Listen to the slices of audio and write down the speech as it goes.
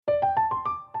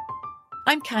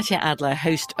I'm Katya Adler,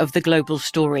 host of The Global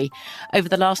Story. Over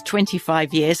the last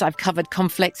 25 years, I've covered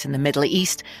conflicts in the Middle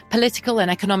East, political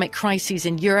and economic crises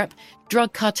in Europe,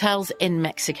 drug cartels in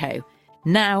Mexico.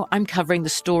 Now I'm covering the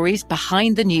stories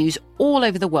behind the news all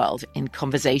over the world in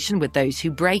conversation with those who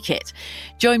break it.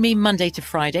 Join me Monday to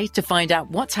Friday to find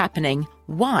out what's happening,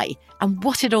 why, and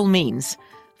what it all means.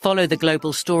 Follow The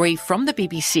Global Story from the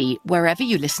BBC wherever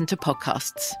you listen to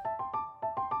podcasts.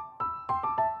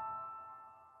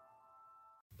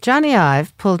 Johnny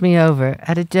Ive pulled me over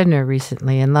at a dinner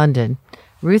recently in London.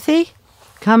 Ruthie,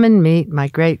 come and meet my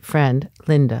great friend,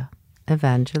 Linda,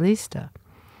 Evangelista.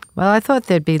 Well, I thought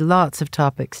there'd be lots of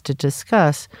topics to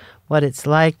discuss, what it's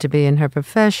like to be in her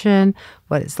profession,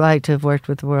 what it's like to have worked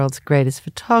with the world's greatest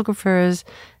photographers,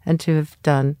 and to have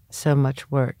done so much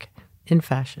work in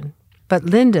fashion. But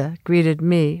Linda greeted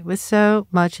me with so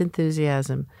much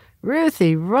enthusiasm.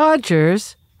 Ruthie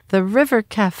Rogers, the River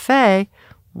Cafe,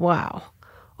 wow.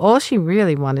 All she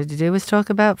really wanted to do was talk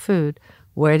about food,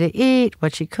 where to eat,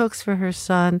 what she cooks for her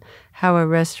son, how a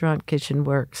restaurant kitchen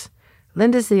works.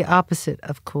 Linda's the opposite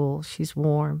of cool. She's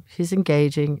warm, she's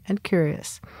engaging, and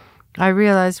curious. I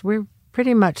realize we're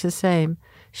pretty much the same.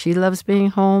 She loves being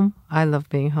home. I love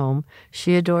being home.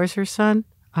 She adores her son.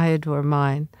 I adore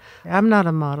mine. I'm not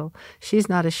a model. She's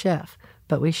not a chef,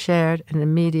 but we shared an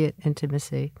immediate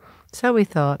intimacy. So we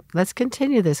thought, let's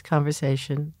continue this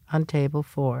conversation on Table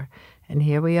 4. And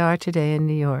here we are today in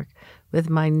New York with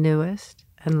my newest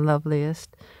and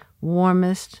loveliest,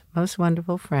 warmest, most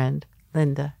wonderful friend,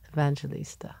 Linda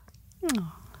Evangelista.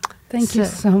 Oh, thank you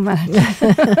so much.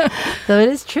 So it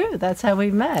is true. That's how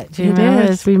we met. Do you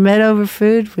remember? We met over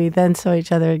food. We then saw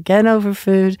each other again over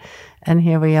food. And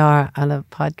here we are on a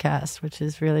podcast, which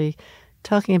is really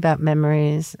talking about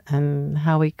memories and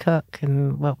how we cook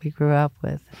and what we grew up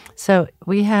with. So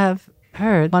we have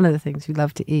heard one of the things we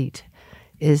love to eat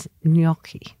is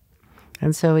gnocchi.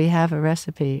 And so we have a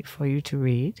recipe for you to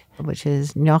read, which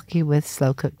is gnocchi with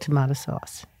slow-cooked tomato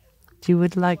sauce. You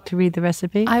would like to read the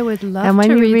recipe? I would love to read it. And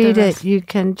when you read it, you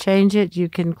can change it, you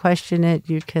can question it,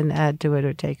 you can add to it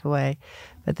or take away.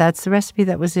 But that's the recipe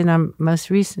that was in our most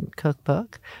recent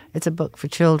cookbook. It's a book for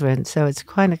children, so it's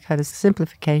quite a kind of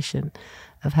simplification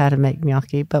of how to make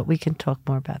gnocchi, but we can talk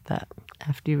more about that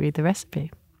after you read the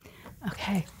recipe.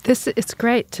 Okay. It's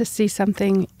great to see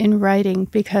something in writing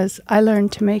because I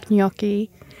learned to make gnocchi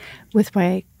with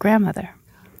my grandmother.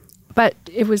 But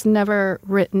it was never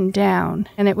written down.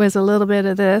 And it was a little bit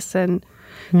of this and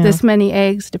this many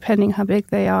eggs, depending how big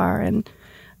they are, and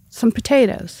some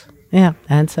potatoes. Yeah,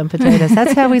 and some potatoes.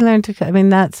 That's how we learned to cook. I mean,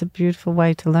 that's a beautiful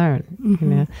way to learn.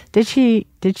 Mm-hmm. You know.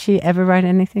 Did she ever write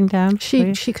anything down?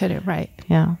 She couldn't write.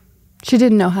 Yeah. She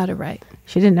didn't know how to write.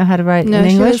 She didn't know how to write in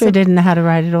English or didn't know how to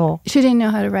write at all? She didn't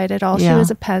know how to write at all. Yeah. She was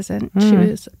a peasant. She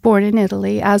was born in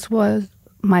Italy, as was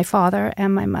my father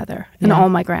and my mother and all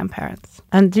my grandparents.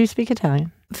 And do you speak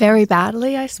Italian? Very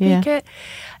badly, I speak it.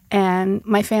 And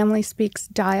my family speaks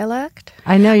dialect.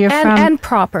 I know you're from... And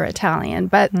proper Italian,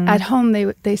 but at home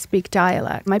they speak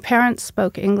dialect. My parents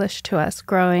spoke English to us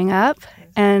growing up,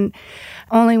 and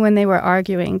only when they were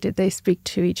arguing did they speak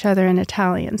to each other in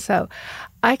Italian. So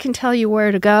I can tell you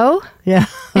where to go in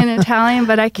Italian,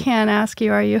 but I can't ask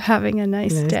you, are you having a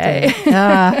nice day?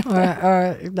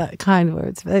 or kind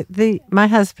words. My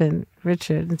husband,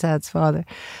 Richard, and Dad's father,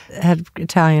 had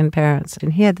Italian parents,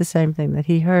 and he had the same thing, that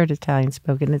he heard Italian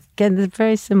spoken. Again, it's a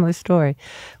very similar story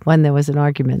when there was an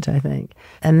argument, I think.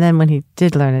 And then when he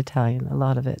did learn Italian, a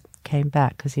lot of it came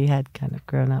back because he had kind of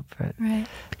grown up for it. Right.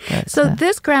 But, so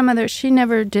this grandmother, she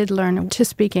never did learn to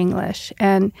speak English.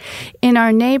 And in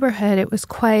our neighborhood, it was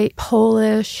quite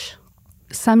Polish,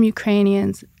 some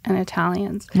Ukrainians, and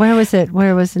Italians. Where was it?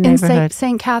 Where was the neighborhood? In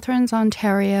St. Catharines,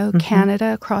 Ontario,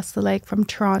 Canada, across the lake from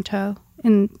Toronto,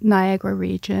 in Niagara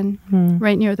region,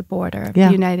 right near the border of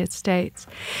the United States.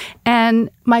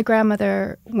 And my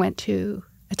grandmother went to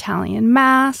Italian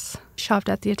Mass, shopped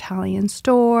at the Italian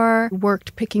store,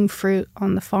 worked picking fruit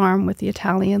on the farm with the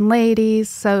Italian ladies.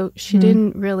 So she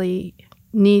didn't really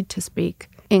need to speak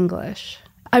English.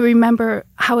 I remember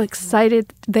how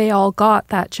excited they all got,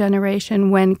 that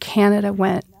generation, when Canada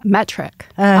went metric.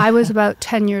 I was about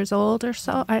 10 years old or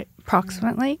so,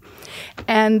 approximately.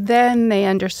 And then they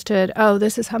understood, oh,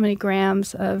 this is how many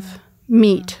grams of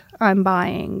meat I'm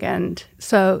buying. And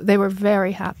so they were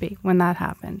very happy when that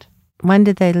happened. When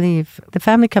did they leave? The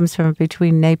family comes from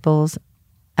between Naples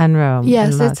and Rome.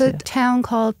 Yes, it's a town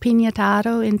called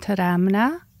Pignataro in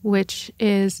Taramna, which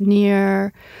is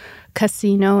near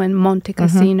Cassino and Monte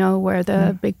Cassino, where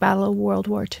the big battle of World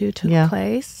War II took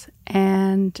place.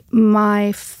 And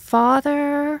my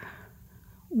father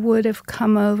would have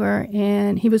come over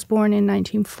he was born in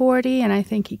 1940, and I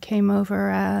think he came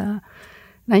over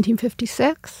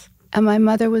 1956. And my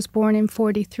mother was born in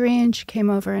 43, and she came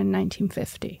over in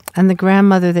 1950. And the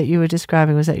grandmother that you were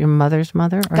describing, was that your mother's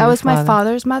mother? Or that was my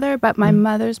father's mother, but my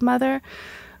mother's mother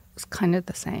was kind of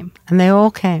the same. And they all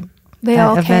came? They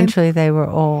all came. Eventually they were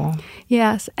all...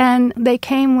 Yes, and they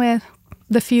came with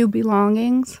the few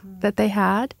belongings that they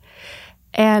had.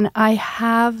 And I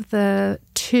have the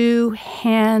 2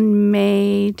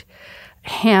 handmade,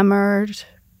 hammered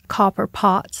copper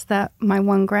pots that my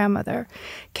one grandmother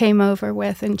came over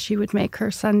with, and she would make her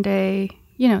Sunday,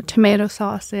 tomato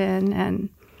sauce in, and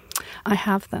I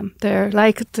have them. They're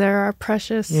our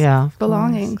precious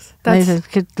belongings.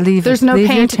 There's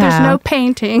no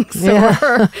painting.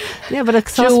 So yeah, but a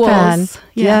saucepan.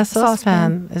 Yeah,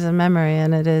 saucepan is a memory,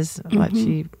 and it is what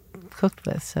she cooked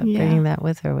with. So bringing that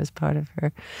with her was part of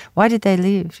her. Why did they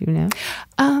leave? Do you know?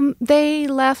 They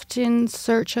left in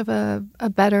search of a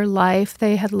better life.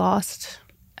 They had lost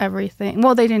everything.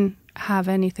 Well, they didn't have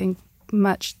anything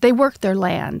much. They worked their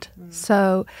land,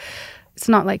 so it's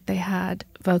not like they had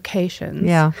vocations.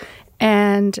 Yeah,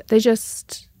 and they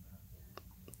just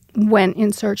went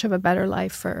in search of a better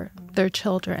life for their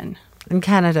children. In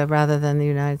Canada rather than the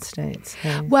United States.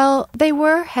 Well, they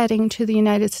were heading to the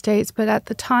United States, but at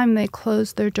the time they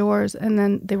closed their doors, and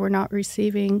then they were not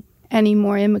receiving any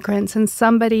more immigrants. And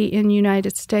somebody in the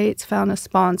United States found a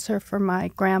sponsor for my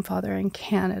grandfather in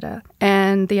Canada.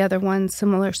 And the other one,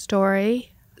 similar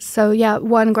story. So,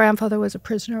 one grandfather was a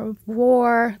prisoner of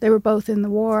war. They were both in the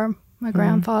war, my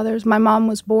grandfathers. My mom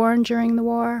was born during the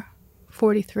war,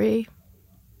 43.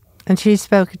 And she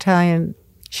spoke Italian?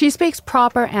 She speaks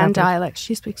proper and dialect.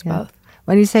 She speaks both.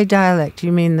 When you say dialect,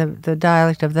 you mean the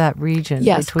dialect of that region?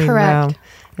 Yes, between correct. Rome.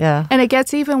 Yeah. And it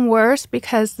gets even worse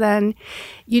because then,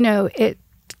 it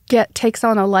takes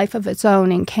on a life of its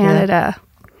own in Canada.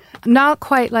 Yeah. Not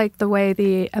quite like the way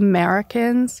the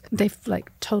Americans, they've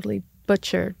totally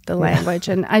butchered the language.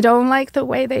 And I don't like the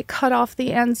way they cut off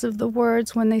the ends of the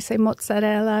words when they say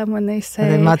mozzarella, when they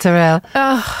say... mozzarella.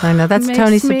 Oh, I know, that's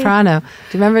Tony Soprano. Do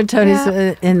you remember Tony's,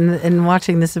 in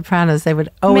watching The Sopranos, they would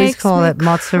always call it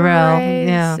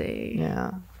mozzarella. Crazy.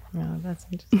 Yeah, that's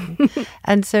interesting.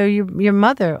 And so your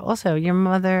mother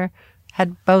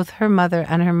had both her mother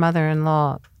and her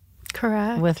mother-in-law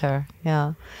with her,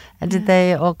 And did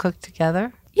they all cook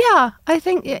together? Yeah, I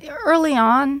think early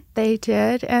on they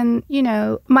did. And,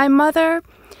 my mother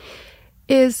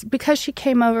because she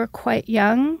came over quite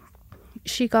young,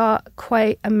 she got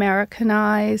quite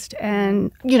Americanized,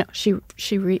 and, she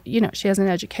has an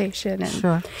education,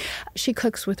 and she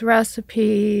cooks with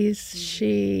recipes.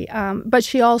 But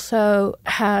she also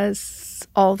has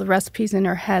all the recipes in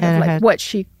her head of what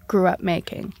she grew up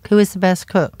making. Who is the best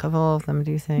cook of all of them,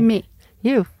 do you think? Me.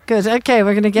 You. Good. Okay,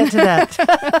 we're going to get to that.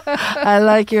 I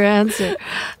like your answer.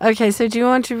 Okay, so do you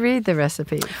want to read the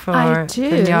recipe for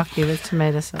the gnocchi with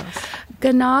tomato sauce?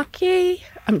 Gnocchi,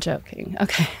 I'm joking.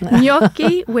 Okay.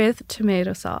 Gnocchi with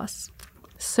tomato sauce.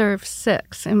 Serve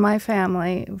 6. In my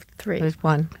family, 3. There's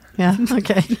 1. Yeah,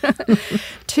 okay.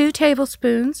 2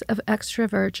 tablespoons of extra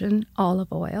virgin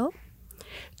olive oil.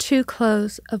 2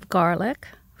 cloves of garlic,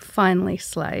 finely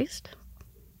sliced.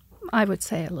 I would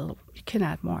say a little, you can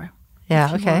add more.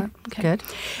 Yeah, okay. Good.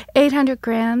 800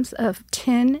 grams of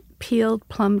tin peeled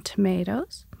plum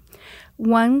tomatoes,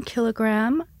 1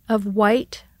 kilogram of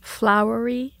white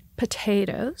floury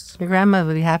potatoes. Your grandma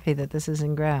would be happy that this is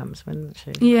in grams, wouldn't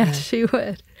she? Yes, she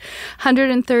would.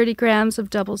 130 grams of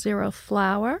 00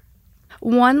 flour,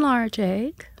 1 large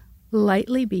egg,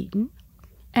 lightly beaten,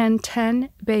 and 10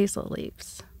 basil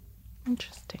leaves.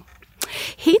 Interesting.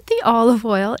 Heat the olive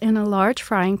oil in a large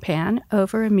frying pan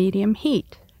over a medium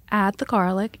heat. Add the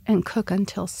garlic and cook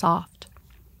until soft.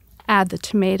 Add the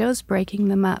tomatoes, breaking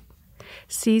them up.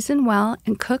 Season well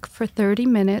and cook for 30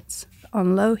 minutes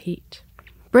on low heat.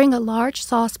 Bring a large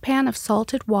saucepan of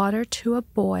salted water to a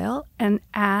boil and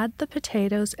add the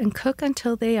potatoes and cook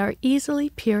until they are easily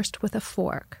pierced with a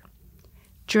fork.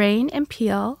 Drain and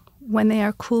peel when they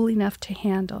are cool enough to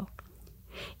handle.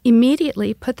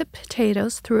 Immediately put the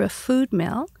potatoes through a food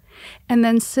mill and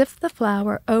then sift the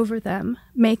flour over them,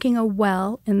 making a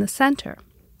well in the center.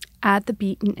 Add the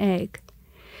beaten egg.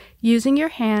 Using your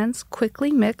hands,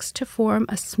 quickly mix to form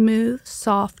a smooth,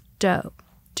 soft dough.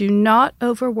 Do not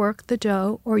overwork the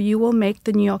dough or you will make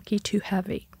the gnocchi too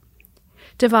heavy.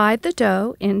 Divide the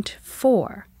dough into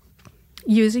 4.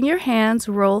 Using your hands,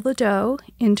 roll the dough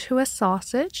into a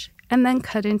sausage and then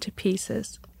cut into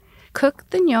pieces. Cook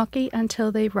the gnocchi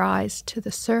until they rise to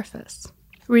the surface.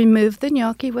 Remove the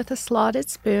gnocchi with a slotted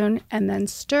spoon and then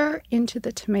stir into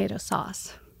the tomato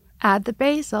sauce. add the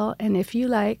basil, and if you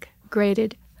like,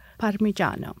 grated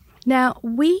Parmigiano. Now,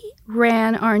 we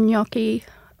ran our gnocchi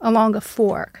along a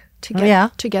fork to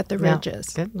get the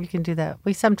ridges. Yeah, good. You can do that.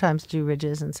 We sometimes do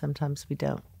ridges and sometimes we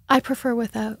don't. I prefer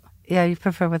without. Yeah, you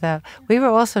prefer without. We were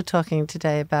also talking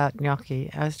today about gnocchi.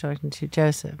 I was talking to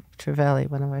Joseph Travelli,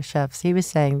 one of our chefs. He was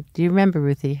saying, do you remember,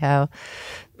 Ruthie, how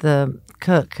the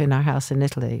cook in our house in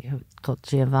Italy, called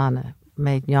Giovanna,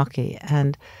 made gnocchi?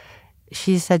 And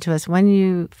she said to us, when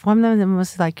you form them, it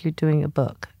was like you're doing a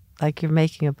book, like you're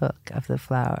making a book of the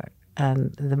flour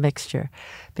and the mixture.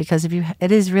 Because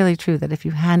it is really true that if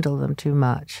you handle them too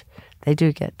much, they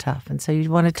do get tough, and so you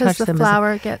want to touch them. Because the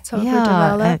flour gets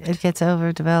overdeveloped. Yeah, it gets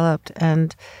overdeveloped,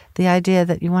 and the idea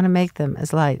that you want to make them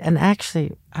as light. And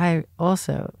actually, I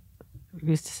also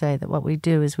used to say that what we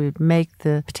do is we'd make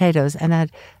the potatoes and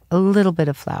add a little bit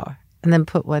of flour, and then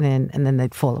put one in, and then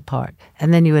they'd fall apart.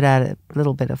 And then you would add a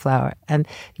little bit of flour, and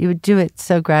you would do it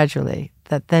so gradually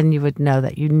that then you would know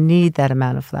that you need that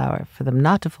amount of flour for them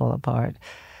not to fall apart.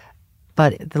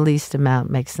 But the least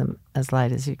amount makes them as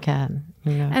light as you can.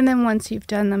 You know? And then once you've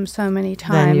done them so many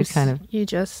times, you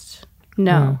just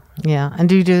know. Yeah. And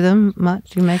do you do them much?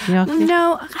 Do you make gnocchi?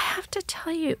 No, I have to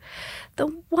tell you, the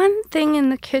one thing in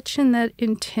the kitchen that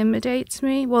intimidates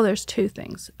me, well, there's two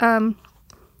things,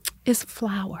 is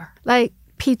flour. Like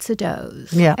pizza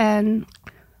doughs and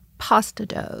pasta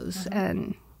doughs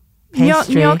and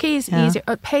pastry. Gnocchi is easier.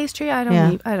 Pastry, I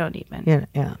don't even.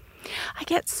 Yeah. I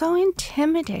get so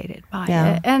intimidated by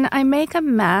it, and I make a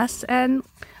mess, and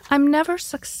I'm never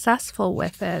successful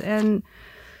with it. And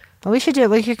well, we should do it.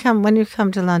 When you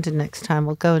come to London next time.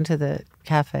 We'll go into the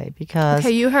cafe because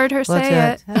you heard her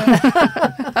say it.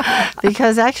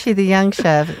 Because actually, the young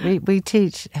chef, we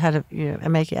teach how to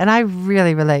make it, and I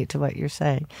really relate to what you're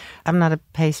saying. I'm not a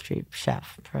pastry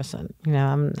chef person.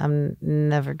 I'm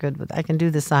never good with. I can do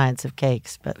the science of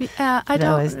cakes, but I don't.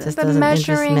 Always just doesn't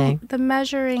interest me. The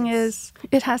measuring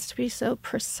it has to be so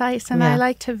precise, and I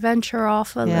like to venture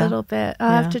off a little bit.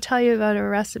 I'll have to tell you about a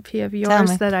recipe of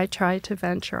yours that I tried to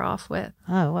venture off with.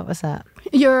 Oh, what was that?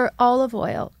 Your olive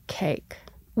oil cake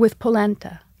with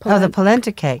polenta. Oh, the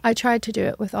polenta cake. I tried to do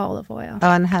it with olive oil.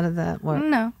 Oh, and how did that work?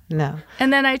 No.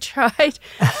 And then I tried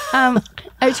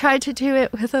I tried to do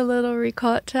it with a little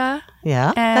ricotta.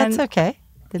 Yeah, that's okay.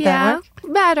 Did that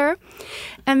work? Better.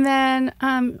 And then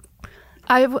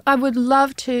I would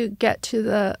love to get to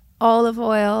the olive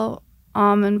oil,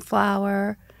 almond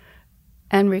flour,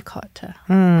 and ricotta.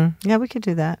 Yeah, we could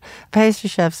do that. Pastry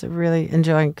chefs are really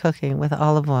enjoying cooking with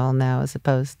olive oil now as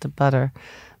opposed to butter.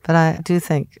 But I do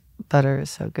think butter is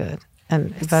so good.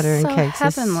 And butter in cakes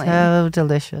heavenly. Is so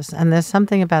delicious. And there's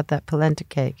something about that polenta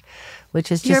cake,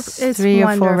 which is just it's 3 or 4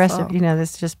 wonderful. recipes.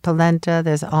 There's just polenta,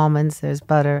 there's almonds, there's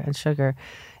butter and sugar.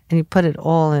 And you put it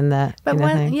all in that thing.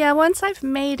 Once I've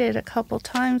made it a couple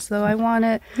times, though, I want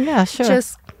to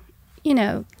just,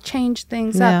 change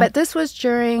things up. But this was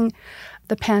during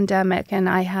the pandemic, and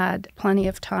I had plenty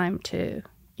of time to,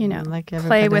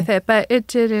 play with it. But it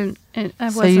didn't. I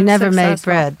wasn't so you never successful. made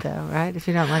bread, though, right? If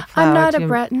you don't like flour. I'm not a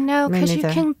bread. No, because you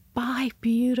neither. can buy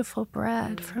beautiful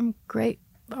bread from great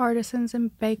artisans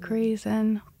and bakeries.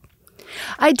 And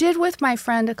I did with my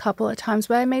friend a couple of times,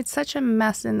 but I made such a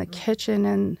mess in the kitchen,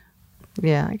 and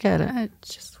yeah, I get it. It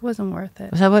just wasn't worth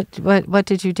it. So what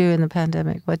did you do in the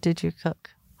pandemic? What did you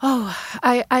cook? Oh,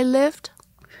 I lived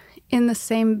in the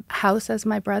same house as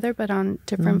my brother, but on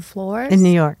different floors. In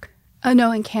New York? Oh,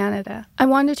 no, in Canada. I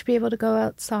wanted to be able to go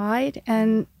outside,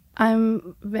 and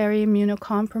I'm very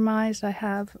immunocompromised. I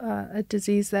have a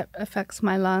disease that affects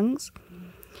my lungs.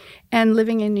 And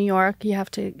living in New York, you have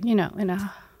to, in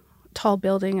a tall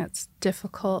building, it's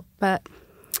difficult. But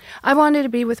I wanted to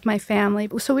be with my family.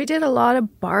 So we did a lot of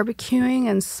barbecuing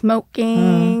and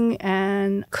smoking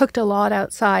and cooked a lot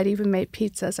outside, even made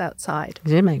pizzas outside.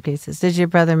 You did make pizzas. Did your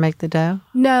brother make the dough?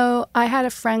 No, I had a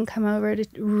friend come over to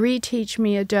reteach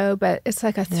me a dough, but it's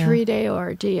like a 3-day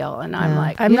ordeal. And I'm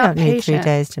like, I'm not patient. You don't need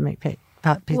 3 days to make pizza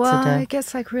dough. Well, I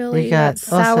guess really that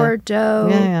sourdough.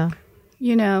 Yeah.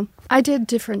 I did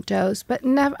different doughs, but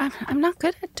never. I'm not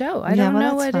good at dough. I don't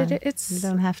know what it is. You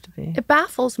don't have to be. It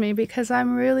baffles me because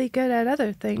I'm really good at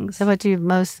other things. So what do you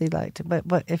mostly like to?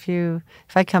 What if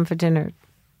I come for dinner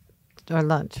or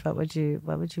lunch? What would you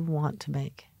want to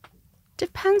make?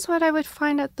 Depends what I would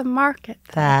find at the market.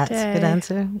 That's a good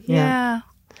answer. Yeah.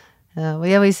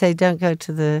 We always say don't go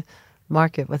to the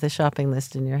market with a shopping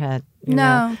list in your head. You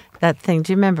No. know, that thing.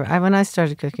 Do you remember? When I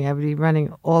started cooking, I would be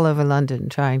running all over London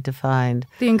trying to find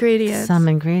the ingredients. Some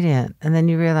ingredient. And then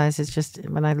you realize it's just,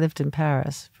 when I lived in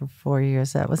Paris for 4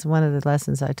 years, that was one of the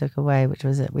lessons I took away, which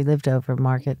was that we lived over a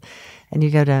market and you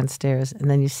go downstairs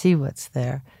and then you see what's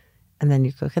there. and then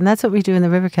you cook. And that's what we do in the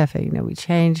River Cafe. We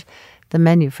change the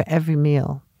menu for every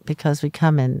meal because we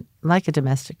come in like a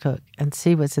domestic cook and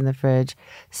see what's in the fridge,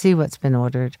 see what's been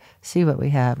ordered, see what we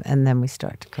have, and then we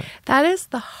start to cook. That is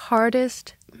the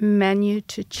hardest menu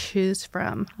to choose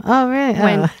from. Oh,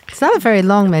 really? It's not a very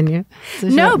long menu.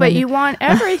 No, but you want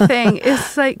everything.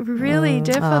 It's like really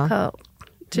difficult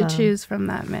to choose from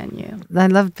that menu. I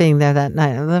loved being there that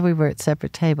night. I love we were at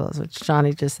separate tables, which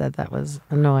Johnny just said that was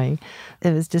annoying.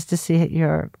 It was just to see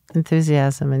your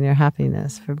enthusiasm and your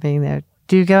happiness for being there.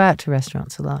 Do you go out to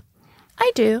restaurants a lot?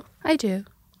 I do.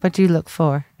 What do you look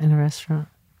for in a restaurant?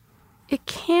 I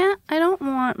don't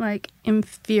want like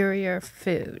inferior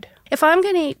food. If I'm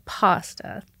going to eat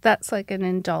pasta, that's like an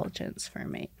indulgence for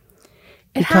me.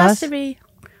 It has to be,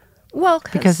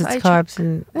 because it's carbs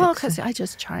and... Well, because I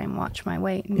just try and watch my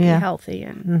weight and be healthy,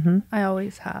 and I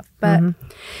always have. But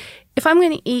if I'm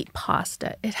going to eat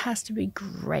pasta, it has to be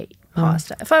great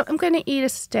pasta. If I'm going to eat a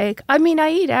steak, I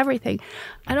eat everything.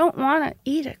 I don't want to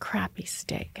eat a crappy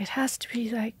steak. It has to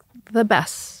be like the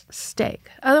best steak.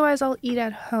 Otherwise, I'll eat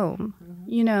at home,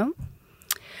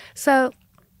 So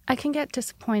I can get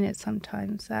disappointed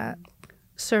sometimes at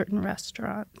certain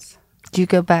restaurants. Do you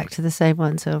go back to the same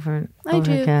ones over and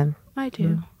over again? I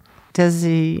do. Does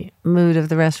the mood of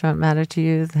the restaurant matter to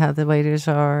you? How the waiters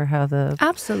are?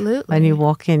 Absolutely. When you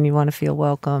walk in, you want to feel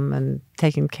welcome and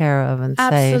taken care of and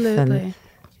safe. Absolutely.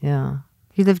 Yeah.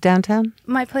 You live downtown?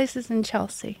 My place is in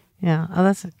Chelsea. Yeah. Oh,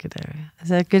 that's a good area. Is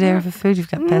that a good area for food?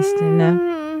 You've got pesto,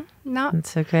 no? No.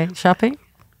 That's okay. Shopping?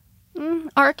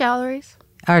 Art galleries.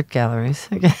 Art galleries.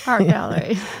 Okay. Art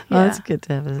galleries. Well, that's good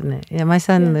to have, isn't it? Yeah, my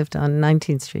son lived on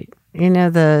 19th Street. You know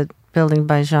the building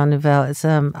by Jean Nouvel? It's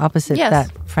opposite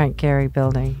that Frank Gehry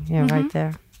building. Yeah, right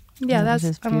there. Yeah, that's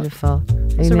just beautiful.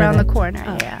 It's around the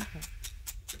corner, yeah.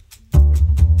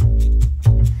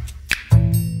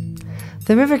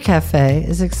 The River Cafe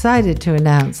is excited to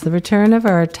announce the return of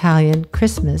our Italian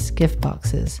Christmas gift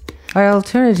boxes. Our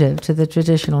alternative to the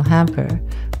traditional hamper,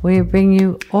 we bring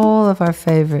you all of our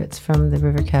favorites from the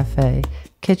River Cafe,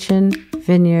 kitchen,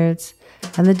 vineyards,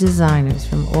 and the designers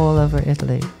from all over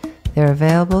Italy. They're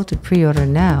available to pre-order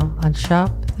now on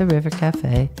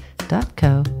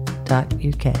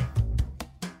shoptherivercafe.co.uk.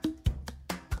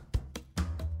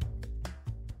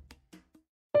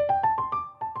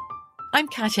 I'm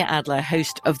Katya Adler,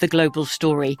 host of The Global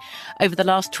Story. Over the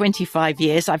last 25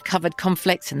 years, I've covered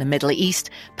conflicts in the Middle East,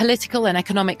 political and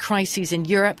economic crises in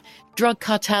Europe, drug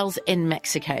cartels in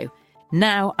Mexico.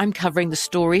 Now I'm covering the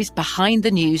stories behind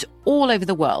the news all over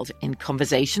the world in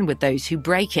conversation with those who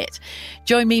break it.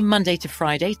 Join me Monday to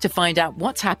Friday to find out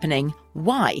what's happening,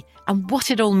 why, and what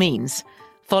it all means.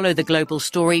 Follow The Global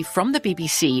Story from the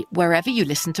BBC wherever you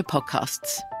listen to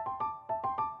podcasts.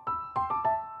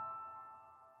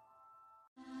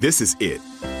 This is it.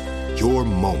 Your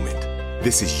moment.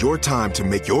 This is your time to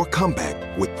make your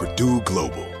comeback with Purdue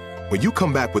Global. When you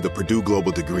come back with a Purdue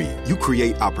Global degree, you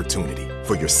create opportunity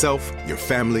for yourself, your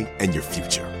family, and your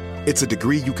future. It's a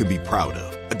degree you can be proud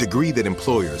of, a degree that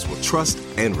employers will trust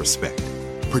and respect.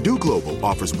 Purdue Global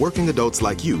offers working adults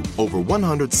like you over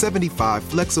 175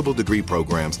 flexible degree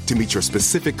programs to meet your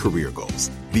specific career goals.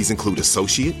 These include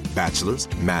associate,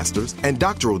 bachelor's, master's, and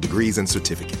doctoral degrees and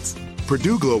certificates.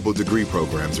 Purdue Global degree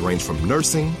programs range from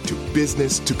nursing to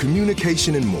business to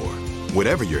communication and more.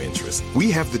 Whatever your interest, we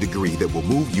have the degree that will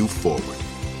move you forward.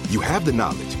 You have the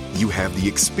knowledge, you have the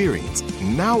experience.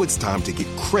 Now it's time to get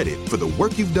credit for the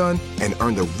work you've done and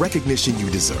earn the recognition you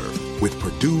deserve with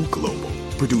Purdue Global,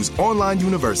 Purdue's online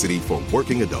university for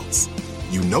working adults.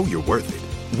 You know you're worth it.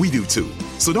 We do too.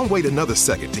 So don't wait another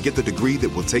second to get the degree that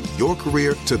will take your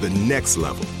career to the next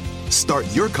level. Start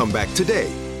your comeback today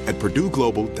at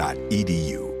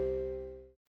purdueglobal.edu.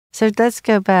 So let's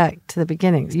go back to the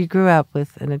beginning. You grew up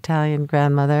with an Italian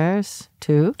grandmother's,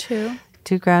 two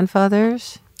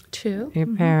grandfathers, your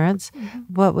parents.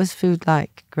 What was food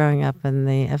like growing up in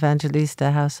the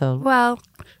Evangelista household? Well,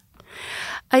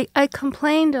 I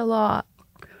complained a lot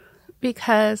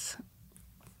because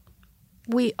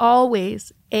we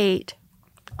always ate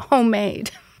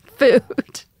homemade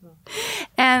food.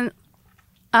 And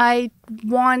I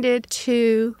wanted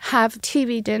to have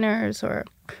TV dinners or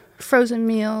frozen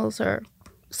meals or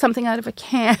something out of a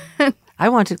can. I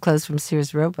wanted clothes from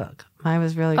Sears Roebuck. Mine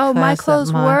was really Oh, my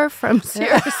clothes were from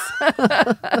Sears.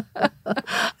 I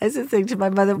used to think to my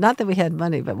mother, not that we had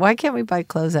money, but why can't we buy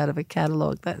clothes out of a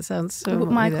catalog? That sounds so...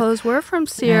 My clothes were from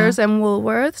Sears and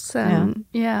Woolworths. And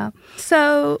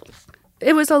So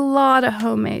it was a lot of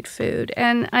homemade food.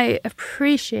 And I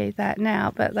appreciate that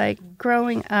now. But like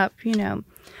growing up,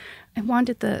 I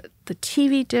wanted the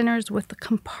TV dinners with the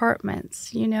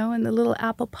compartments, and the little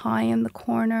apple pie in the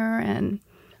corner.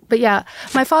 But yeah,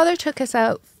 my father took us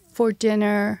out for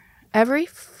dinner every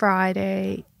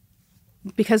Friday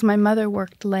because my mother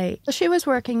worked late. She was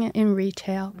working in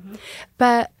retail,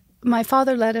 but my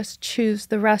father let us choose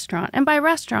the restaurant. And by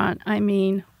restaurant, I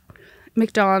mean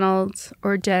McDonald's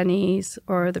or Denny's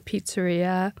or the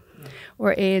pizzeria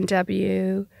or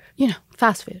A&W,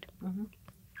 fast food. Mm-hmm.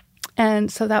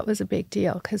 And so that was a big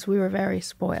deal because we were very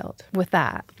spoiled with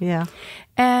that. Yeah.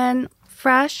 And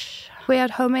fresh, we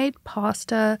had homemade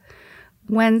pasta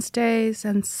Wednesdays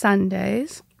and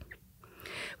Sundays.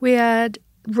 We had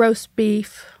roast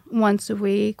beef once a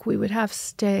week. We would have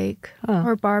steak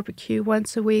or barbecue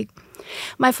once a week.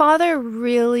 My father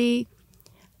really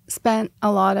spent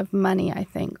a lot of money, I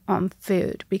think, on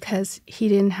food because he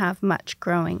didn't have much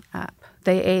growing up.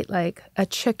 They ate like a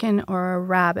chicken or a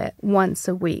rabbit once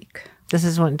a week. This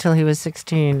is until he was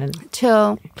 16 and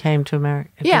came to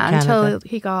America. Yeah, until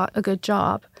he got a good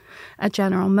job at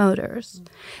General Motors.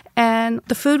 And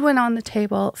the food went on the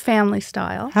table, family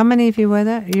style. How many of you were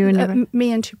there? You and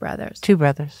me and two brothers. Two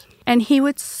brothers. And he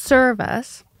would serve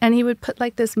us, and he would put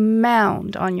like this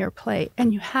mound on your plate,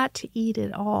 and you had to eat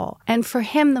it all. And for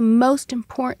him, the most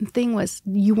important thing was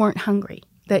you weren't hungry,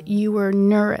 that you were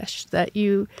nourished, that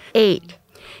you ate.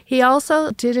 He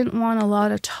also didn't want a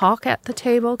lot of talk at the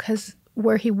table because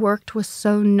where he worked was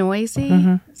so noisy.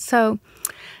 Mm-hmm. So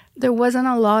there wasn't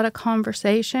a lot of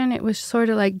conversation. It was sort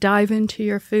of like dive into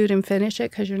your food and finish it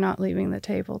because you're not leaving the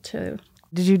table too.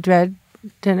 Did you dread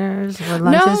dinners or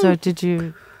lunches, or did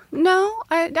you? No,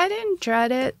 I didn't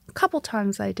dread it. A couple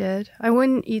times I did. I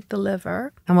wouldn't eat the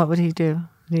liver. And what would he do?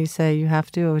 Did he say you have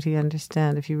to, or would he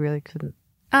understand if you really couldn't?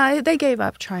 They gave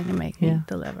up trying to make me eat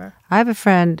the liver. I have a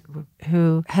friend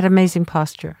who had amazing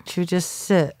posture. She would just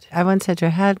sit. I once said to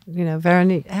her,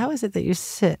 Veronique, how is it that you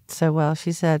sit so well?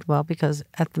 She said, well, because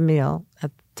at the meal,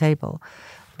 at the table,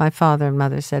 my father and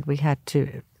mother said we had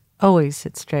to always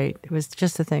sit straight. It was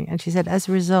just a thing. And she said, as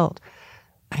a result,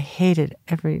 I hated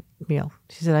every meal.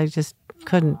 She said, I just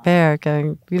couldn't bear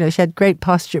going, she had great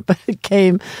posture, but it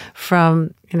came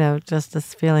from, just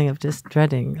this feeling of just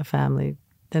dreading a family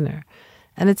dinner.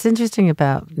 And it's interesting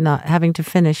about not having to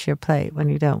finish your plate when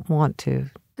you don't want to.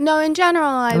 No, in general,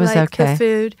 I like the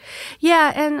food.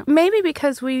 Yeah, and maybe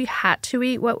because we had to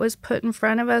eat what was put in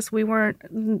front of us,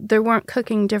 there weren't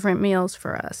cooking different meals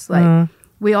for us. Like,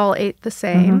 we all ate the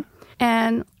same. Mm-hmm.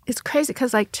 And it's crazy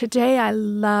because, like, today I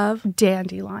love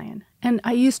dandelion. And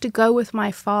I used to go with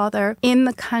my father in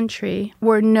the country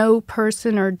where no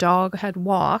person or dog had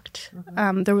walked.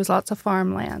 Mm-hmm. There was lots of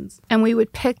farmlands. And we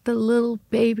would pick the little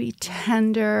baby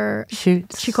tender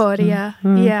shoots. Chicoria.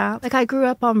 Mm-hmm. Yeah. Like I grew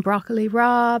up on broccoli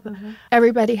rabe. Mm-hmm.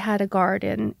 Everybody had a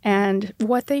garden. And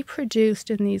what they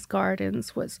produced in these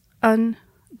gardens was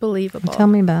unbelievable. Tell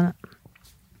me about it.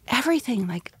 Everything,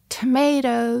 like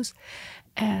tomatoes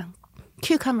and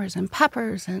cucumbers and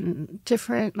peppers and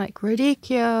different like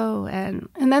radicchio and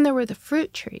then there were the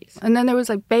fruit trees and then there was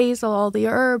like basil, all the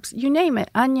herbs, you name it,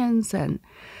 onions, and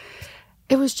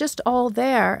it was just all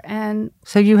there. And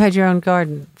so you had your own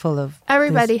garden full of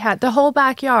everybody had the whole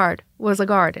backyard was a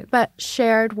garden, but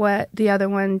shared what the other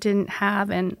one didn't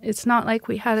have. And it's not like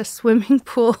we had a swimming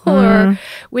pool or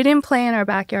we didn't play in our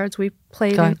backyards. We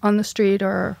played on the street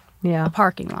or a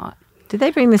parking lot. Did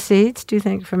they bring the seeds, do you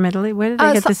think, from Italy? Where did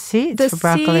they get the seeds for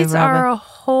broccoli rabe? The seeds are a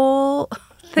whole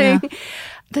thing. Yeah.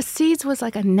 The seeds was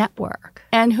like a network.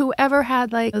 And whoever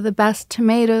had like the best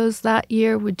tomatoes that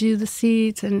year would do the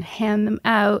seeds and hand them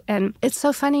out. And it's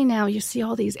so funny now, you see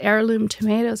all these heirloom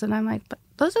tomatoes. And I'm like, but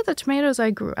those are the tomatoes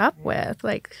I grew up with.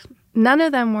 Like, none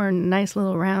of them were nice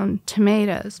little round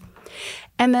tomatoes.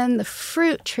 And then the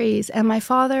fruit trees. And my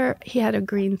father, he had a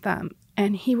green thumb.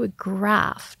 And he would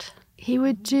graft. He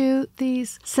would do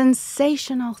these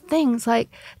sensational things, like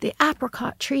the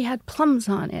apricot tree had plums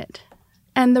on it,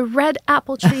 and the red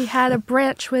apple tree had a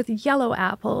branch with yellow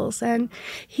apples, and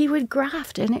he would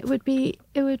graft, and it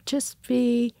would just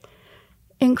be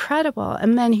incredible.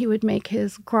 And then he would make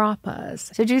his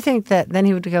grappas. So do you think that then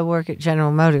he would go work at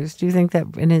General Motors? Do you think that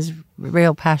in his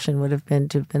real passion would have been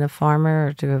to have been a farmer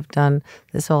or to have done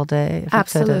this all day?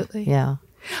 Absolutely. Yeah.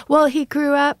 Well, he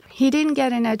grew up, he didn't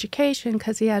get an education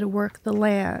because he had to work the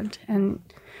land. And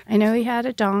I know he had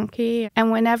a donkey.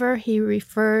 And whenever he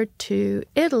referred to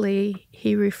Italy,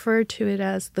 he referred to it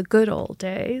as the good old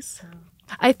days.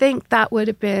 I think that would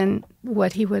have been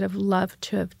what he would have loved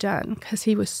to have done because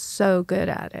he was so good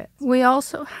at it. We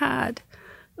also had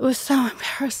It was so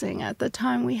embarrassing at the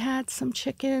time. We had some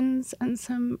chickens and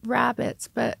some rabbits,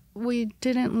 but we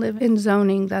didn't live in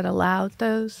zoning that allowed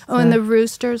those. Oh, and the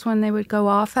roosters, when they would go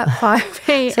off at 5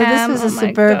 a.m. So this was a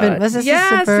suburban. Was this a suburban?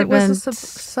 Yes, it was a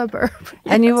suburb.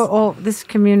 And you were all. This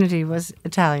community was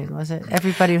Italian, was it?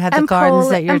 Everybody who had the gardens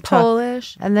that you're talking.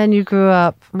 Polish. And then you grew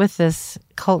up with this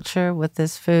culture, with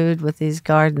this food, with these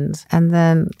gardens, and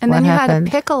then you happened? Had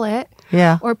to pickle it,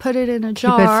 or put it in a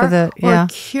jar, or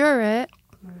cure it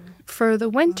for the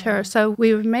winter. So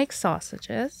we would make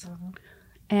sausages,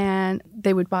 and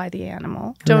they would buy the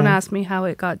animal. Don't ask me how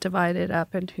it got divided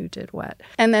up and who did what.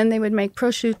 And then they would make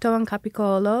prosciutto and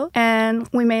capicolo, and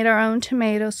we made our own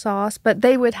tomato sauce, but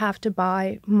they would have to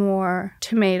buy more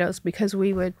tomatoes because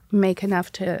we would make enough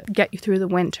to get you through the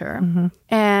winter.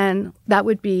 And that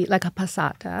would be like a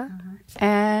passata.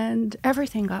 And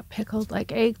everything got pickled, like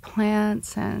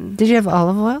eggplants and... Did you have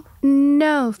olive oil?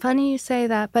 No, funny you say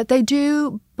that. But they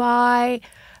do buy...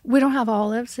 We don't have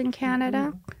olives in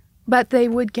Canada, but they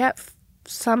would get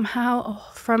somehow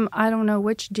from, I don't know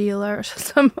which dealer,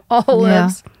 some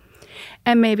olives.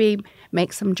 And maybe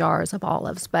make some jars of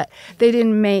olives. But they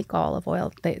didn't make olive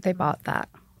oil. They bought that.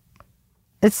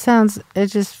 It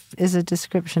just is a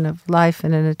description of life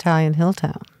in an Italian hill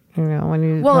town. You know, when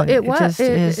you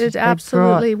it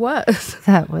absolutely was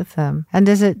that with them. And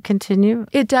does it continue?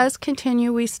 It does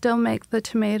continue. We still make the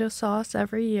tomato sauce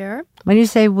every year. When you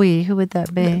say we, who would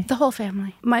that be? The whole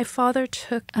family. My father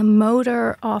took a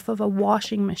motor off of a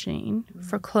washing machine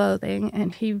for clothing,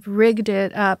 and he rigged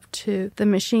it up to the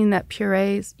machine that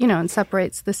purees, and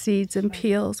separates the seeds and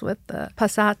peels with the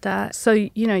passata. So,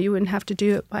 you wouldn't have to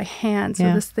do it by hand.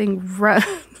 So this thing runs.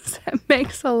 It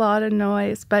makes a lot of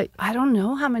noise, but I don't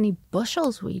know how many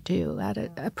bushels we do at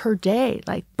it per day,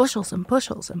 like bushels and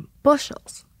bushels and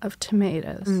bushels of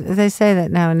tomatoes. They say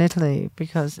that now in Italy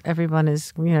because everyone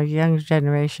is, younger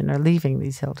generation are leaving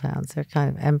these hill towns. They're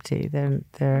kind of empty.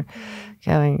 They're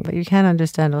going, but you can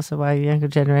understand also why a younger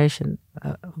generation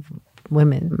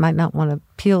women might not want to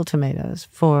peel tomatoes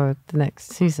for the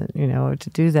next season, or to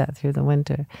do that through the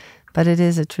winter. But it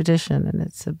is a tradition, and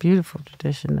it's a beautiful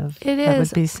tradition of. It is. That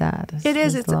would be sad. It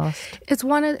is. It's lost.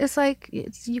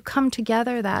 You come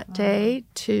together that day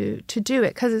to do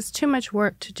it because it's too much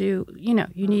work to do. You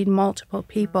need multiple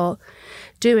people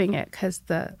doing it because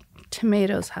the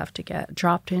tomatoes have to get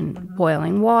dropped in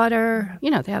boiling water.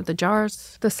 They have the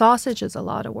jars. The sausage is a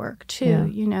lot of work too.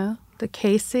 The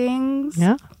casings.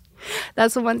 Yeah.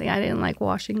 That's the one thing I didn't like,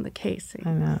 washing the casing.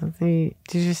 I know. Did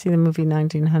you see the movie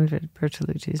 1900,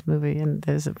 Bertolucci's movie? And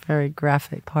there's a very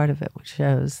graphic part of it which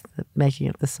shows the making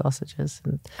of the sausages.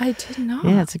 And I did not.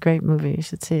 Yeah, it's a great movie. You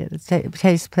should see it. It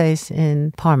takes place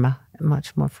in Parma,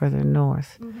 much more further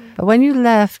north. But when you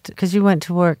left, because you went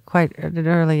to work quite at an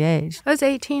early age. I was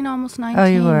 18, almost 19. Oh,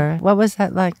 you were. What was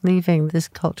that like, leaving this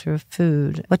culture of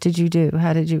food? What did you do?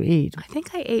 How did you eat? I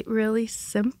think I ate really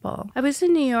simple. I was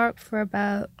in New York for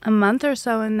about a month or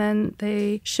so, and then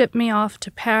they shipped me off to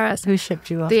Paris. Who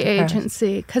shipped you off to Paris? The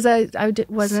agency, because I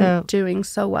wasn't doing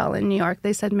so well in New York.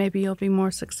 They said maybe you'll be more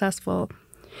successful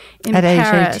in Paris.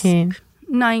 At age 18?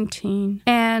 19.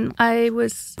 And I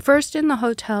was first in the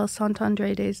Hotel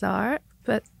Saint-André des Arts,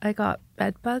 but I got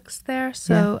bed bugs there.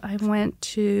 So I went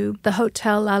to the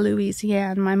Hotel La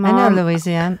Louisiane. My mom. I know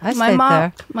Louisiane. I stayed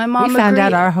there. My mom We found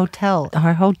out our hotel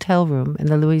room in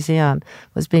the Louisiane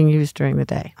was being used during the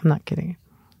day. I'm not kidding.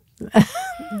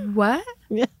 What?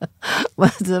 Yeah. Well,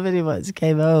 somebody once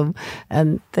came home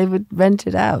and they would rent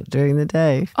it out during the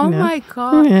day. Oh my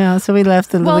God. Yeah, so we left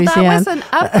the Louisiane. Well,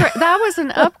 that was an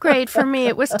upgrade for me.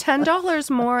 It was $10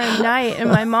 more a night,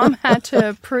 and my mom had to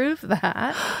approve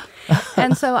that.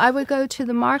 And so I would go to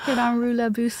the market on Rue La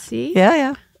Bussy.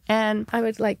 Yeah. And I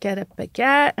would get a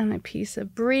baguette and a piece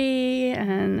of brie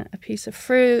and a piece of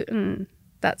fruit, and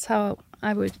that's how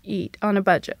I would eat on a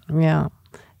budget. Yeah.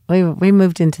 We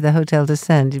moved into the Hotel de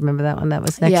Seine. Do you remember that one? That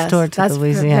was next door to the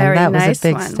Louisiane. That was a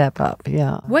big step up,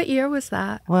 yeah. What year was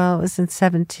that? Well, it was in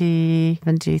 73,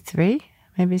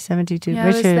 maybe 72. Yeah, I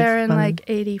was there in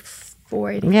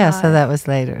 84, 85. Yeah, so that was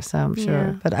later, so I'm sure.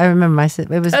 Yeah. But I remember it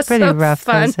was That's pretty so rough.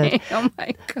 Funny. Oh my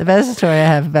God. The best story I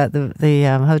have about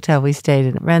the hotel we stayed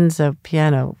in, Renzo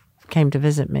Piano came to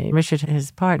visit me. Richard,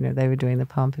 his partner, they were doing the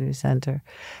Pompidou Center.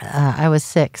 I was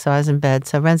sick, so I was in bed.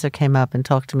 So Renzo came up and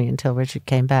talked to me until Richard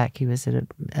came back. He was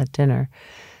at dinner.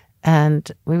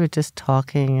 And we were just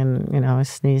talking and, I was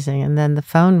sneezing. And then the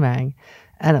phone rang,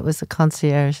 and it was the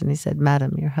concierge. And he said,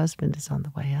 "Madam, your husband is on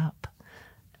the way up."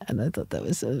 And I thought that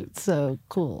was so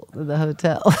cool in the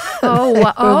hotel.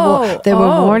 They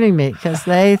were warning me because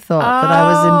they thought that I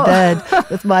was in bed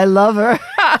with my lover.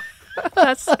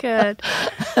 That's good.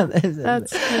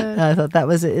 That's good. I thought that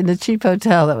was, in a cheap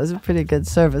hotel, that was a pretty good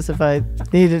service if I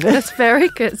needed it. That's very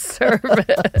good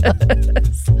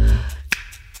service.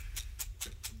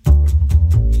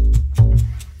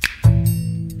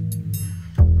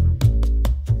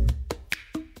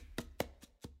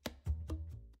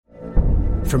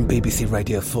 From BBC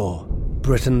Radio 4,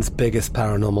 Britain's biggest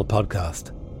paranormal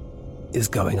podcast is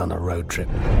going on a road trip.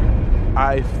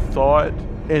 I thought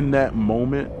in that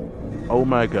moment, oh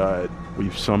my God,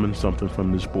 we've summoned something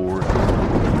from this board.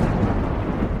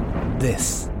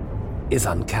 This is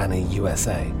Uncanny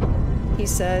USA. He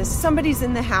says, somebody's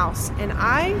in the house, and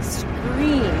I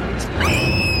screamed.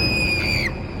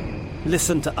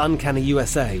 Listen to Uncanny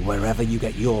USA wherever you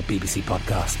get your BBC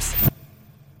podcasts,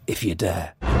 if you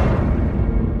dare.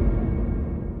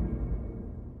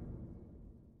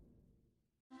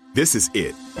 This is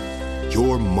it.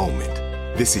 Your moment.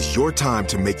 This is your time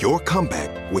to make your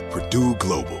comeback with Purdue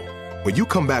Global. When you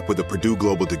come back with a Purdue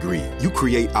Global degree, you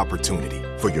create opportunity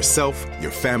for yourself,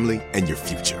 your family, and your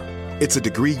future. It's a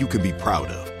degree you can be proud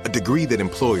of, a degree that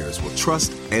employers will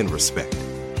trust and respect.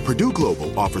 Purdue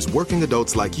Global offers working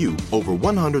adults like you over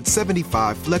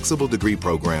 175 flexible degree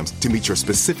programs to meet your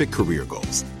specific career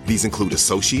goals. These include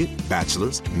associate,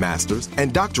 bachelor's, master's,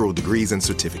 and doctoral degrees and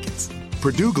certificates.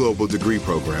 Purdue Global degree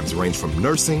programs range from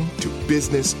nursing to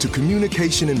business to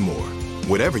communication and more.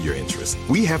 Whatever your interest,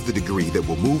 we have the degree that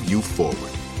will move you forward.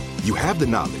 You have the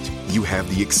knowledge, you have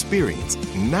the experience.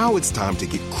 Now it's time to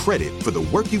get credit for the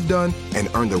work you've done and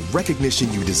earn the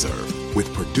recognition you deserve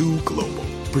with Purdue Global,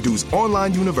 Purdue's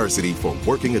online university for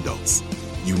working adults.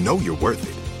 You know you're worth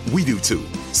it. We do too.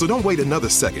 So don't wait another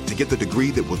second to get the degree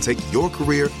that will take your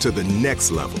career to the next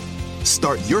level.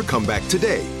 Start your comeback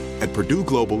today at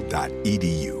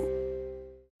purdueglobal.edu.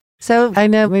 So I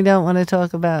know we don't want to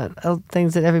talk about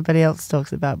things that everybody else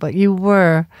talks about, but you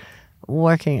were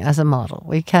working as a model.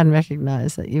 We can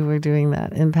recognize that you were doing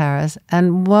that in Paris.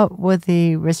 And what were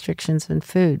the restrictions in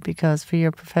food? Because for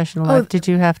your professional life, did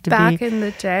you have to back in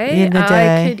the day,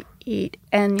 I could eat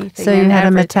anything. So you had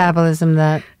a metabolism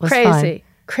that was fine.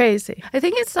 Crazy. I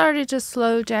think it started to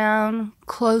slow down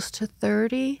close to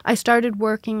 30. I started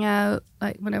working out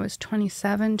like when I was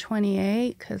 27,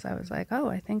 28, because I was like,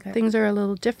 I think things are a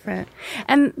little different.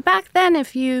 And back then,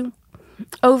 if you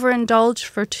overindulge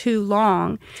for too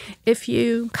long, if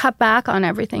you cut back on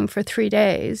everything for 3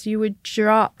 days, you would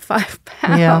drop 5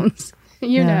 pounds,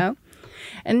 you know.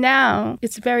 And now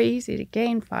it's very easy to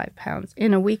gain 5 pounds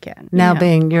in a weekend. Now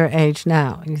being your age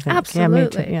now, you think?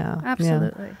 Absolutely. Yeah,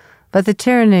 absolutely. Yeah. But the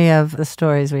tyranny of the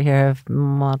stories we hear of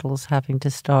models having to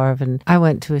starve, and I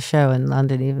went to a show in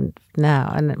London even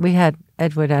now, and we had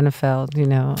Edward Ennefeld,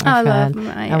 our friend,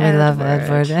 and we love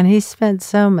Edward, and he spent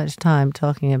so much time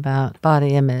talking about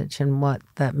body image and what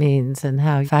that means, and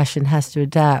how fashion has to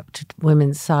adapt to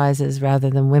women's sizes rather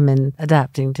than women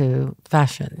adapting to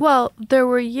fashion. Well, there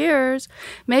were years,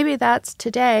 maybe that's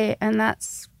today, and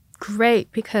that's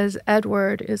great because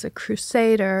Edward is a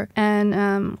crusader,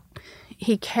 and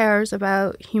he cares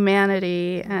about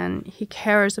humanity and he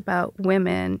cares about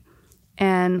women,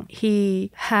 and he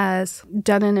has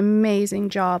done an amazing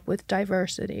job with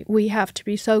diversity. We have to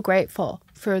be so grateful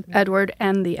for Edward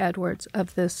and the Edwards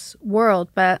of this world.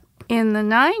 But in the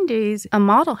 90s, a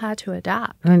model had to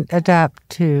adapt. Adapt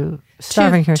to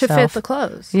starving herself. To fit the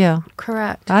clothes. Yeah.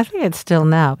 Correct. I think it's still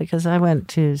now, because I went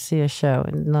to see a show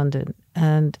in London,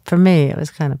 and for me, it was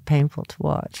kind of painful to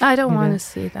watch. I don't want to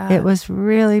see that. It was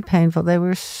really painful. They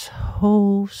were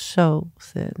so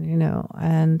thin,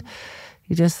 and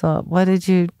you just thought, what did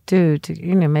you do to,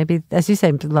 maybe, as you say,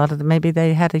 a lot of them, maybe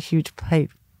they had a huge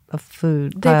plate of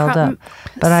food piled up.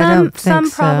 But I don't think some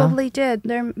so. Probably did.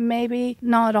 There maybe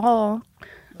not all.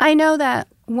 I know that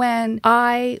when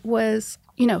I was,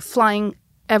 flying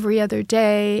every other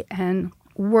day and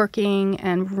working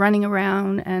and running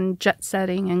around and jet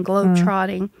setting and globe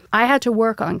trotting, I had to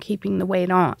work on keeping the weight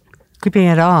on. Keeping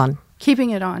it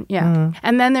on, yeah.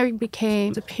 And then there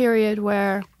became a period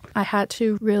where I had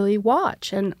to really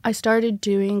watch, and I started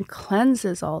doing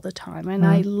cleanses all the time, and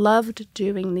I loved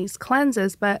doing these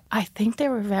cleanses, but I think they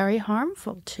were very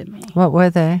harmful to me. What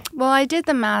were they? Well, I did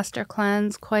the master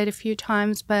cleanse quite a few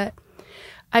times, but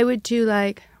I would do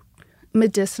like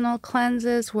medicinal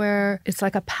cleanses where it's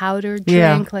like a powdered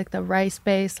drink, like the rice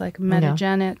base, like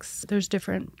Metagenics. There's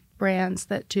different brands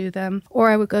that do them. Or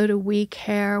I would go to Weak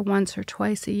Hair once or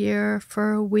twice a year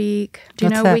for a week. Do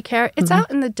you know Weak Hair? It's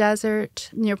out in the desert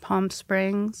near Palm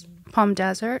Springs. Palm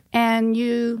Desert, and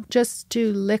you just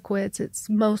do liquids. It's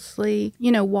mostly,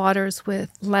 waters with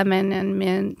lemon and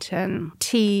mint and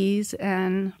teas,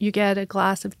 and you get a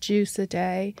glass of juice a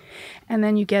day, and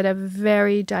then you get a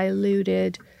very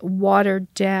diluted,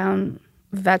 watered-down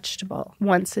vegetable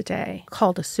once a day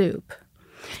called a soup.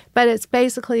 But it's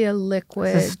basically a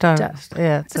liquid. It's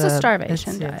a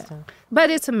starvation diet. But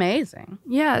it's amazing.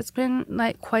 Yeah, it's been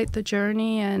quite the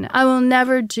journey, and I will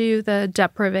never do the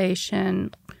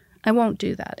deprivation. I won't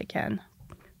do that again.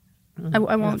 I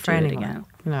won't do it again.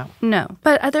 No.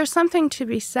 But there's something to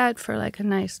be said for a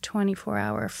nice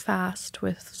 24-hour fast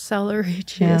with celery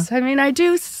juice. Yeah. I mean, I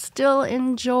do still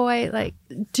enjoy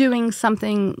doing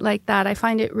something like that. I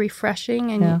find it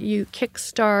refreshing, and you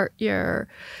kickstart your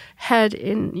head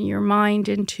in your mind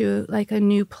into a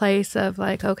new place of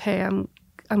okay,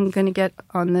 I'm going to get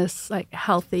on this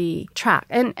healthy track.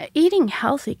 And eating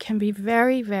healthy can be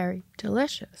very, very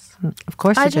delicious. Of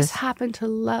course it is. I just happen to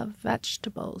love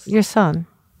vegetables. Your son.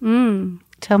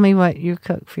 Tell me what you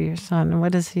cook for your son, and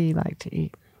what does he like to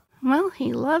eat? Well,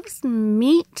 he loves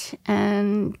meat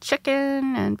and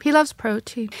chicken, and he loves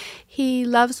protein. He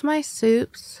loves my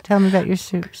soups. Tell me about your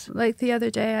soups. The other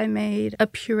day I made a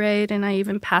pureed, and I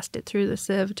even passed it through the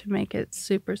sieve to make it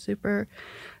super, super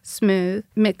smooth,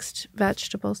 mixed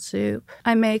vegetable soup.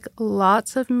 I make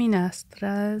lots of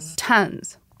minestras,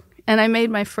 tons. And I made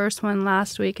my first one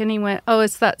last week, and he went, "Oh,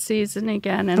 it's that season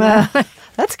again." And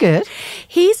that's good.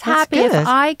 He's happy if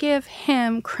I give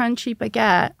him crunchy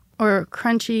baguette or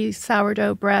crunchy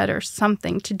sourdough bread or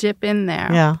something to dip in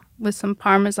there with some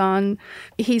Parmesan.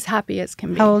 He's happy as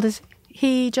can be. How old is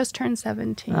he? He just turned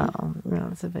 17. Oh,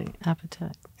 that's a big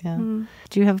appetite. Yeah.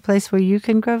 Do you have a place where you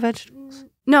can grow vegetables?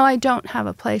 No, I don't have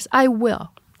a place. I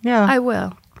will. Yeah. I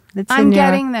will. I'm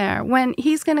getting there. When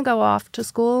he's going to go off to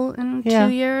school in 2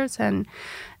 years, and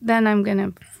then I'm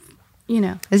going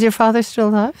to, Is your father still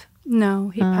alive? No,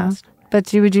 he passed.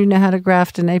 But would you know how to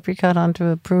graft an apricot onto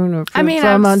a prune or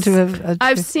plum onto a tree?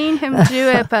 I've seen him do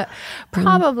it, but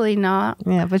probably not.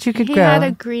 Yeah, but you could grow. He had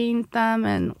a green thumb,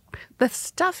 and the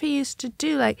stuff he used to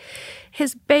do,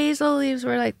 his basil leaves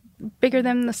were bigger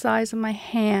than the size of my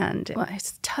hand. Well, I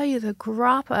tell you, the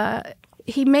grappa,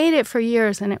 he made it for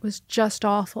years, and it was just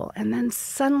awful. And then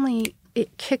suddenly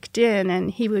it kicked in,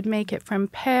 and he would make it from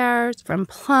pears, from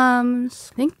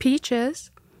plums, I think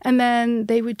peaches. And then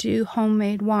they would do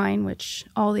homemade wine, which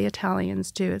all the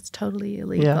Italians do. It's totally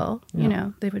illegal. Yeah.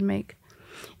 They would make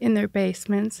in their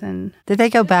basements. And Did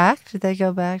they go back? Did they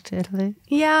go back to Italy?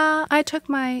 Yeah, I took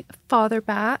my father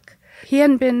back. He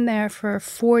hadn't been there for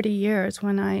 40 years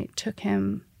when I took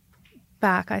him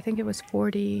back. I think it was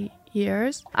 40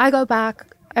 years. I go back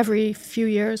every few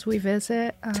years. We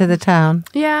visit. To the town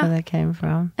where they came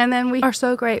from. And then we are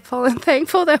so grateful and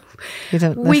thankful that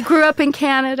we grew up in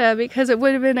Canada, because it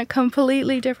would have been a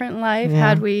completely different life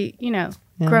had we,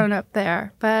 grown up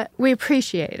there. But we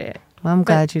appreciate it. Well, I'm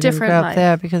glad you didn't grow up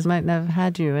there, because we might not have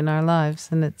had you in our lives,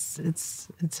 and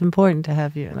it's important to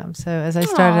have you. And so, as I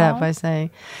started out by saying,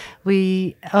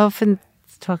 we often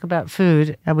talk about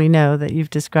food, and we know that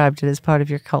you've described it as part of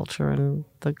your culture and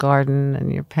the garden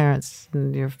and your parents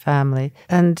and your family.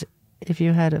 And if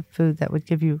you had a food that would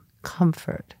give you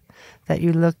comfort, that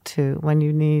you look to when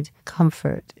you need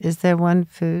comfort, is there one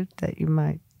food that you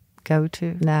might go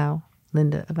to now,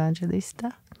 Linda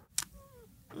Evangelista?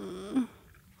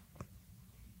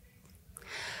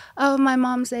 Oh, my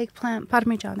mom's eggplant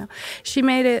parmigiano. She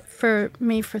made it for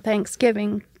me for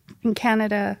Thanksgiving in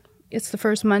Canada. It's the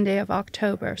first Monday of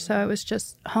October, so I was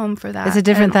just home for that. It's a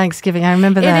different Thanksgiving. I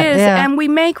remember that. It is, and we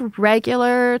make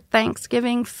regular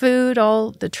Thanksgiving food,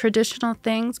 all the traditional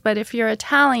things. But if you're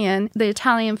Italian, the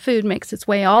Italian food makes its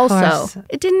way also.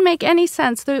 It didn't make any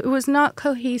sense. It was not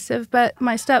cohesive, but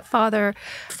my stepfather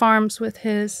farms with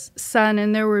his son,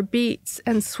 and there were beets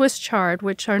and Swiss chard,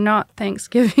 which are not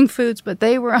Thanksgiving foods, but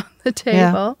they were on the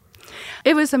table. Yeah.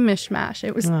 It was a mishmash.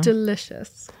 It was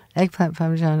delicious. Eggplant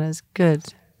parmigiano is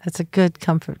good. That's a good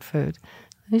comfort food.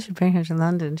 You should bring her to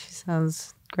London. She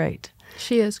sounds great.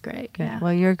 She is great. Yeah.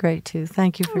 Well, you're great too.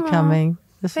 Thank you for coming.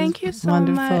 Thank you so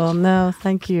wonderful. much. No,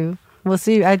 thank you. We'll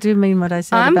see. I do mean what I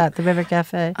said about the River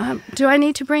Cafe. Do I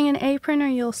need to bring an apron, or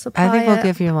you'll supply it? I think we'll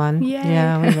give you one. Yay.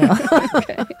 Yeah, we will.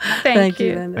 Okay. Thank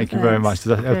you. Linda. Thank you very much.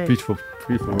 That's a beautiful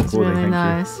recording. It's really Thank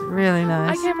nice. you. Really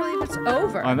nice. I can't believe it's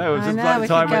over. I know. It was just like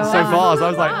time went so fast. I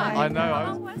was like, I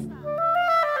know.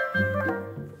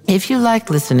 If you like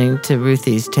listening to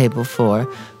Ruthie's Table 4,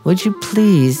 would you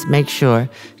please make sure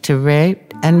to rate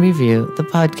and review the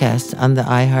podcast on the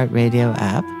iHeartRadio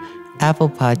app, Apple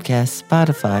Podcasts,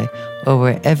 Spotify, or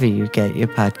wherever you get your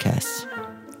podcasts.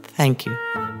 Thank you.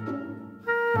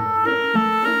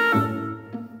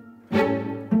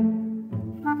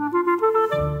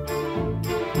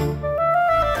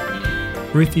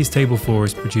 Ruthie's Table 4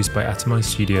 is produced by Atomized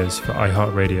Studios for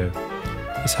iHeartRadio.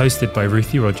 It's hosted by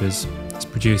Ruthie Rogers. It's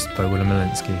produced by Willem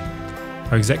Malinsky.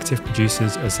 Our executive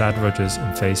producers are Zad Rogers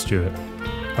and Faye Stewart.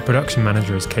 Our production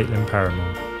manager is Caitlin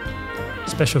Paramore.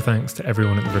 Special thanks to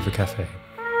everyone at the River Cafe.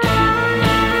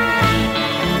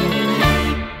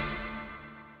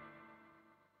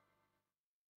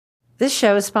 This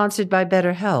show is sponsored by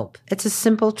BetterHelp. It's a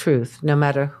simple truth. No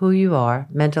matter who you are,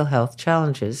 mental health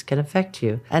challenges can affect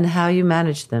you, and how you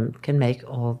manage them can make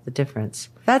all the difference.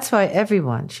 That's why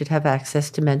everyone should have access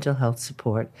to mental health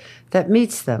support that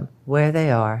meets them where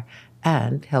they are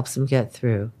and helps them get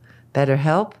through.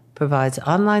 BetterHelp provides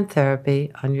online therapy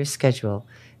on your schedule.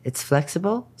 It's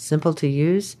flexible, simple to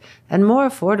use, and more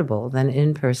affordable than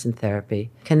in-person therapy.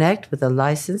 Connect with a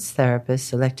licensed therapist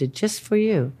selected just for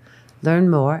you.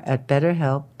 Learn more at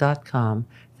betterhelp.com.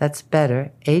 That's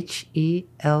better,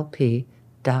 HELP.com.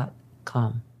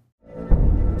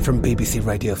 From BBC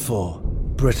Radio 4,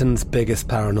 Britain's biggest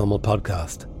paranormal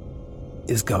podcast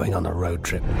is going on a road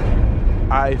trip.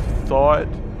 I thought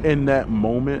in that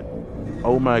moment,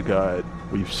 oh my God,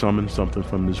 we've summoned something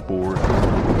from this board.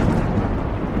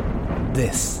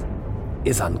 This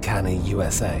is Uncanny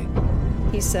USA.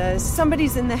 He says,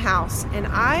 somebody's in the house, and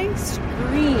I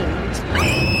screamed.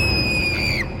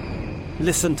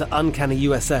 Listen to Uncanny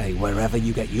USA wherever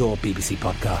you get your BBC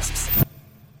podcasts,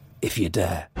 if you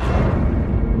dare.